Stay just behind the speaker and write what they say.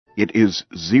It is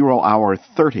 0 hour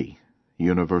 30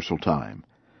 Universal Time.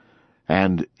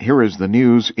 And here is the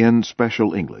news in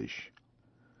Special English.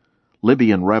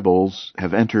 Libyan rebels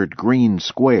have entered Green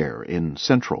Square in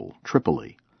central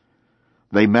Tripoli.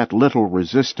 They met little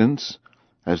resistance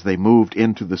as they moved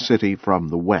into the city from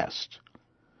the west.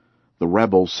 The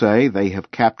rebels say they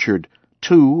have captured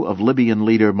 2 of Libyan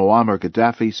leader Muammar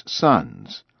Gaddafi's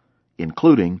sons,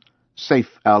 including Saif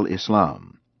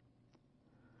al-Islam.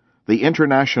 The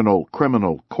International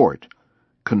Criminal Court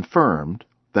confirmed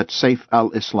that Saif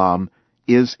al-Islam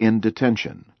is in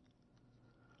detention.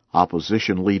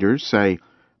 Opposition leaders say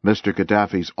Mr.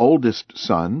 Gaddafi's oldest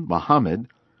son, Mohammed,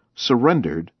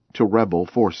 surrendered to rebel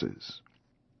forces.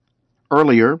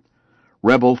 Earlier,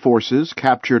 rebel forces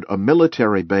captured a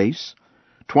military base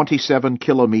 27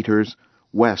 kilometers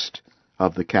west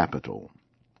of the capital.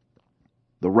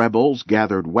 The rebels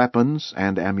gathered weapons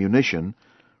and ammunition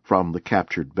from the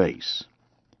captured base.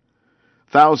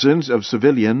 Thousands of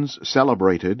civilians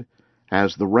celebrated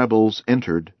as the rebels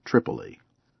entered Tripoli.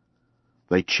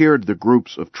 They cheered the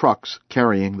groups of trucks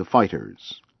carrying the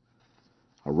fighters.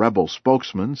 A rebel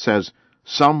spokesman says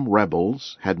some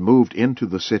rebels had moved into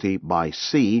the city by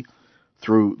sea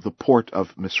through the port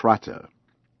of Misrata.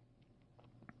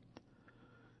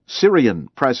 Syrian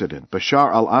President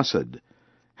Bashar al-Assad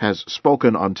has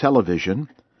spoken on television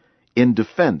in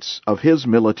defense of his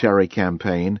military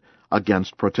campaign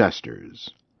against protesters.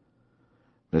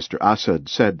 Mr. Assad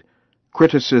said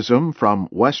criticism from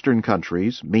Western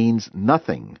countries means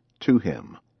nothing to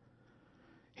him.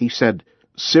 He said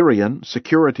Syrian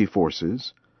security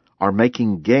forces are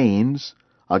making gains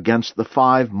against the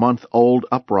 5-month-old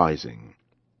uprising.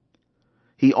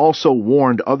 He also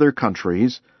warned other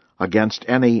countries against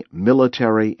any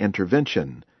military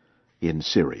intervention in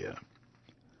Syria.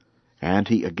 And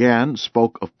he again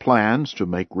spoke of plans to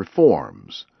make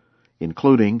reforms,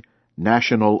 including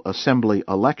National Assembly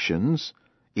elections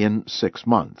in 6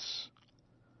 months.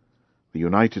 The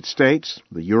United States,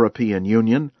 the European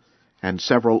Union, and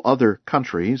several other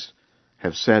countries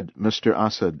have said Mr.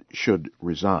 Assad should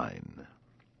resign.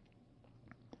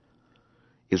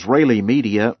 Israeli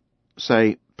media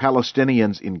say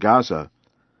Palestinians in Gaza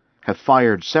have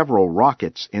fired several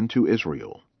rockets into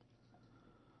Israel.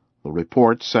 The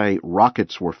reports say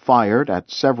rockets were fired at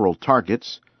several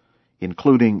targets,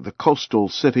 including the coastal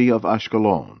city of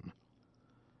Ashkelon.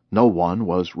 No one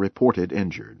was reported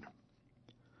injured.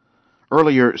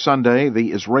 Earlier Sunday,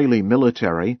 the Israeli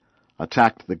military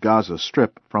attacked the Gaza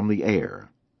Strip from the air.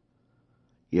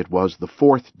 It was the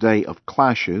 4th day of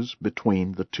clashes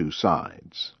between the two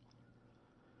sides.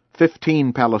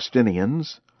 15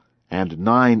 Palestinians and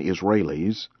 9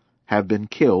 Israelis have been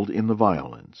killed in the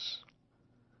violence.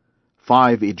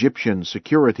 5 Egyptian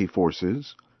security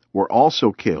forces were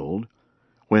also killed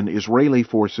when Israeli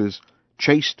forces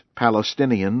chased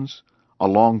Palestinians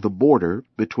along the border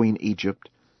between Egypt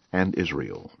and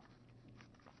Israel.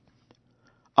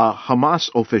 A Hamas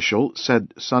official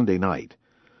said Sunday night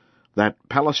that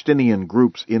Palestinian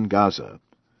groups in Gaza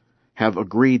have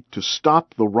agreed to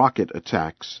stop the rocket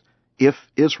attacks if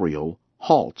Israel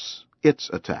halts its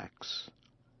attacks.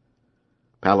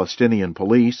 Palestinian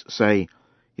police say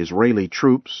Israeli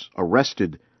troops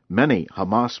arrested many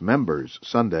Hamas members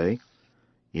Sunday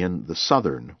in the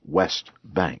southern West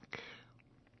Bank.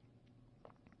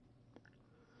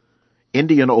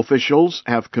 Indian officials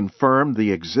have confirmed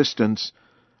the existence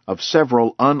of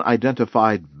several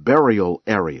unidentified burial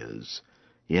areas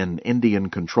in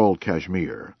Indian-controlled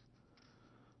Kashmir.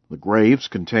 The graves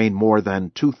contain more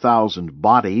than 2,000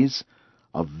 bodies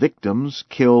of victims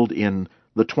killed in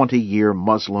the 20-year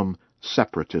Muslim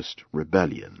separatist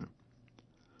rebellion.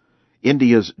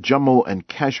 India's Jammu and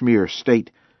Kashmir State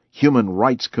Human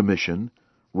Rights Commission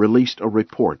released a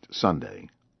report Sunday.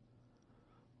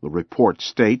 The report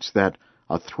states that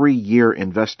a 3-year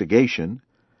investigation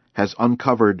has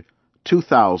uncovered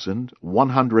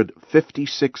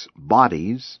 2,156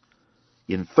 bodies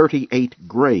in 38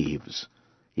 graves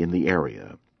in the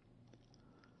area.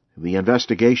 The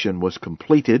investigation was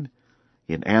completed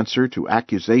in answer to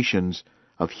accusations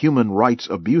of human rights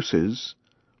abuses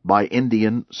by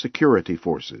Indian security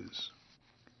forces.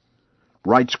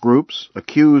 Rights groups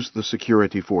accuse the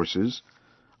security forces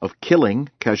of killing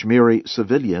Kashmiri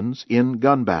civilians in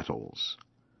gun battles.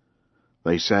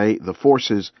 They say the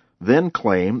forces then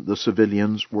claim the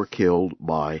civilians were killed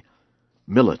by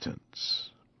militants.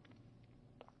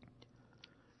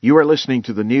 You are listening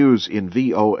to the news in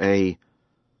VOA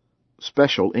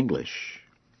Special English.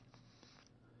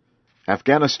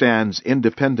 Afghanistan's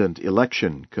Independent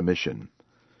Election Commission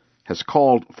has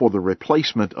called for the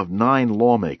replacement of 9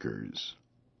 lawmakers.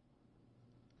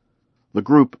 The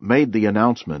group made the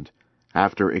announcement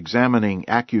after examining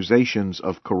accusations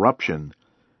of corruption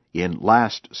in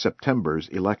last September's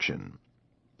election.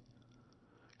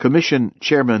 Commission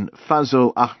Chairman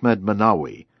Fazl Ahmed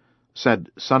Manawi said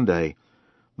Sunday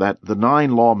that the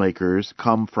 9 lawmakers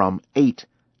come from 8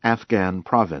 Afghan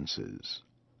provinces.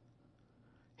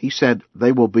 He said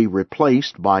they will be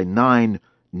replaced by 9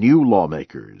 new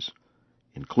lawmakers,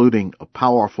 including a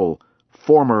powerful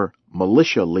former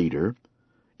militia leader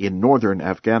in northern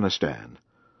Afghanistan,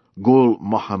 Gul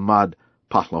Muhammad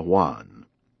Pahlawan.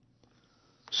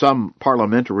 Some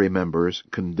parliamentary members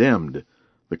condemned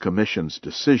the Commission's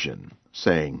decision,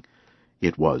 saying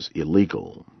it was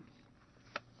illegal.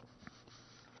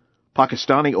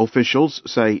 Pakistani officials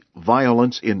say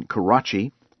violence in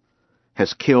Karachi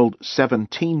has killed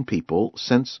 17 people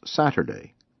since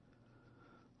Saturday.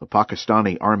 The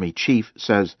Pakistani army chief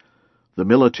says the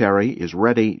military is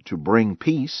ready to bring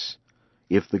peace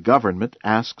if the government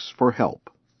asks for help.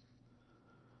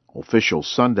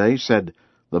 Officials Sunday said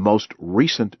the most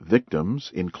recent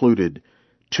victims included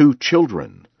 2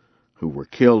 children who were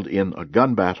killed in a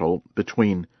gun battle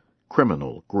between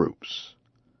criminal groups.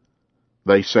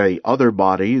 They say other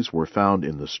bodies were found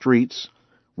in the streets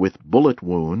with bullet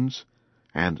wounds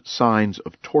and signs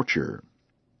of torture.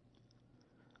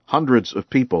 Hundreds of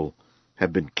people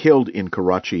have been killed in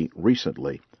Karachi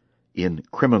recently in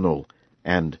criminal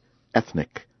and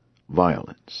ethnic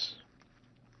violence.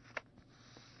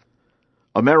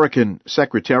 American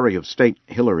Secretary of State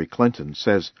Hillary Clinton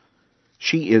says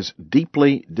she is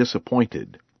deeply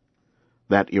disappointed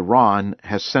that Iran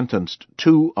has sentenced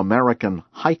 2 American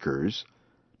hikers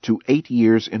to 8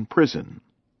 years in prison.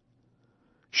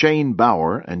 Shane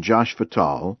Bauer and Josh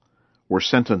Fatal were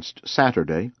sentenced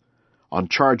Saturday on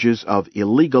charges of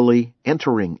illegally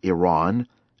entering Iran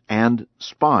and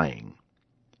spying.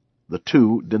 The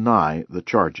 2 deny the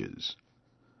charges.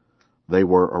 They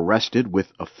were arrested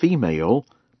with a female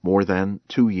more than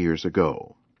 2 years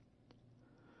ago.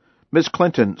 Ms.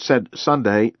 Clinton said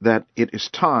Sunday that it is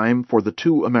time for the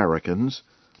 2 Americans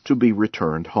to be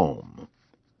returned home.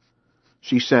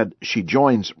 She said she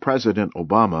joins President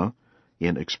Obama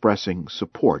in expressing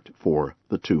support for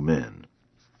the 2 men.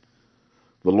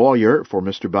 The lawyer for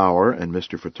Mr. Bauer and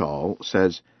Mr. Fatal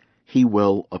says he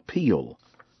will appeal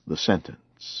the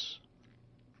sentence.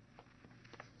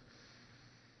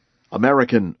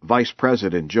 American Vice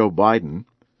President Joe Biden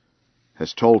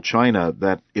has told China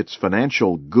that its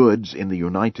financial goods in the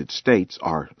United States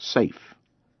are safe.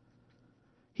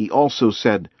 He also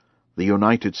said the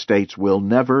United States will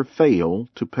never fail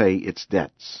to pay its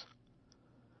debts.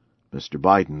 Mr.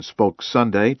 Biden spoke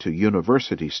Sunday to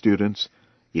university students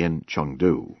in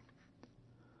Chengdu.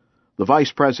 The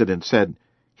Vice President said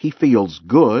he feels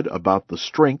good about the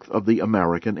strength of the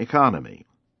American economy.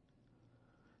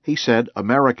 He said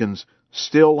Americans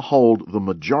still hold the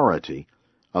majority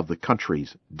of the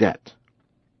country's debt.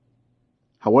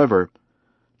 However,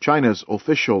 China's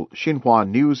official Xinhua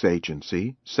news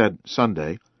agency said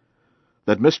Sunday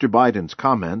that Mr. Biden's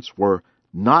comments were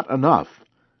not enough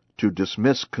to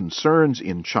dismiss concerns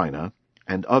in China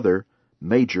and other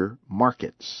major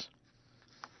markets.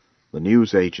 The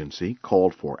news agency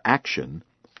called for action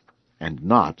and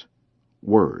not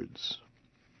words.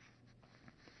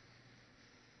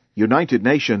 United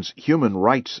Nations human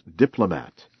rights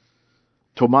diplomat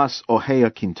Tomas Ojea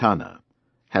Quintana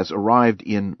has arrived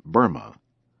in Burma.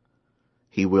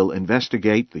 He will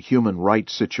investigate the human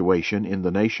rights situation in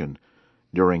the nation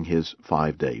during his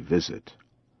 5-day visit.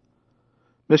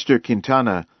 Mr.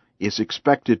 Quintana is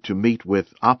expected to meet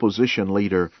with opposition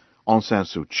leader Aung San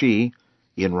Suu Kyi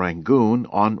in Rangoon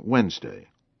on Wednesday.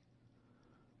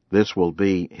 This will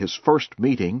be his first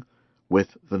meeting with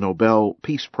the Nobel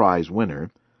Peace Prize winner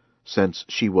since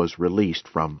she was released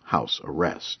from house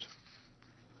arrest.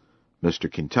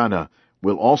 Mr. Quintana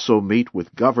will also meet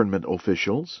with government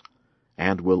officials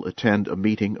and will attend a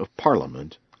meeting of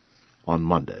Parliament on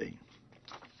Monday.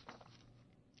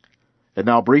 And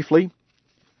now briefly,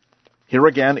 here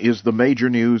again is the major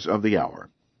news of the hour.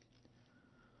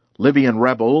 Libyan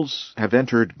rebels have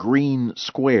entered Green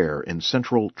Square in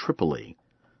central Tripoli.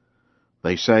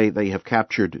 They say they have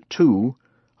captured 2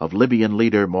 of Libyan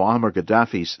leader Muammar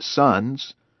Gaddafi's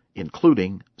sons,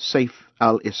 including Saif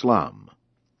al-Islam.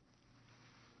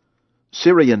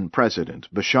 Syrian President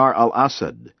Bashar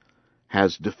al-Assad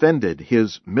has defended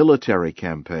his military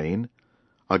campaign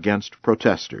against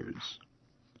protesters.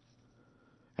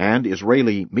 And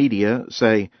Israeli media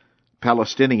say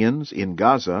Palestinians in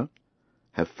Gaza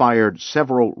have fired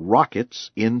several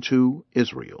rockets into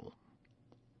Israel.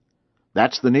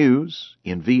 That's the news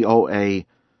in VOA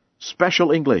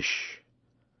Special English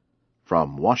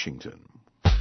From Washington.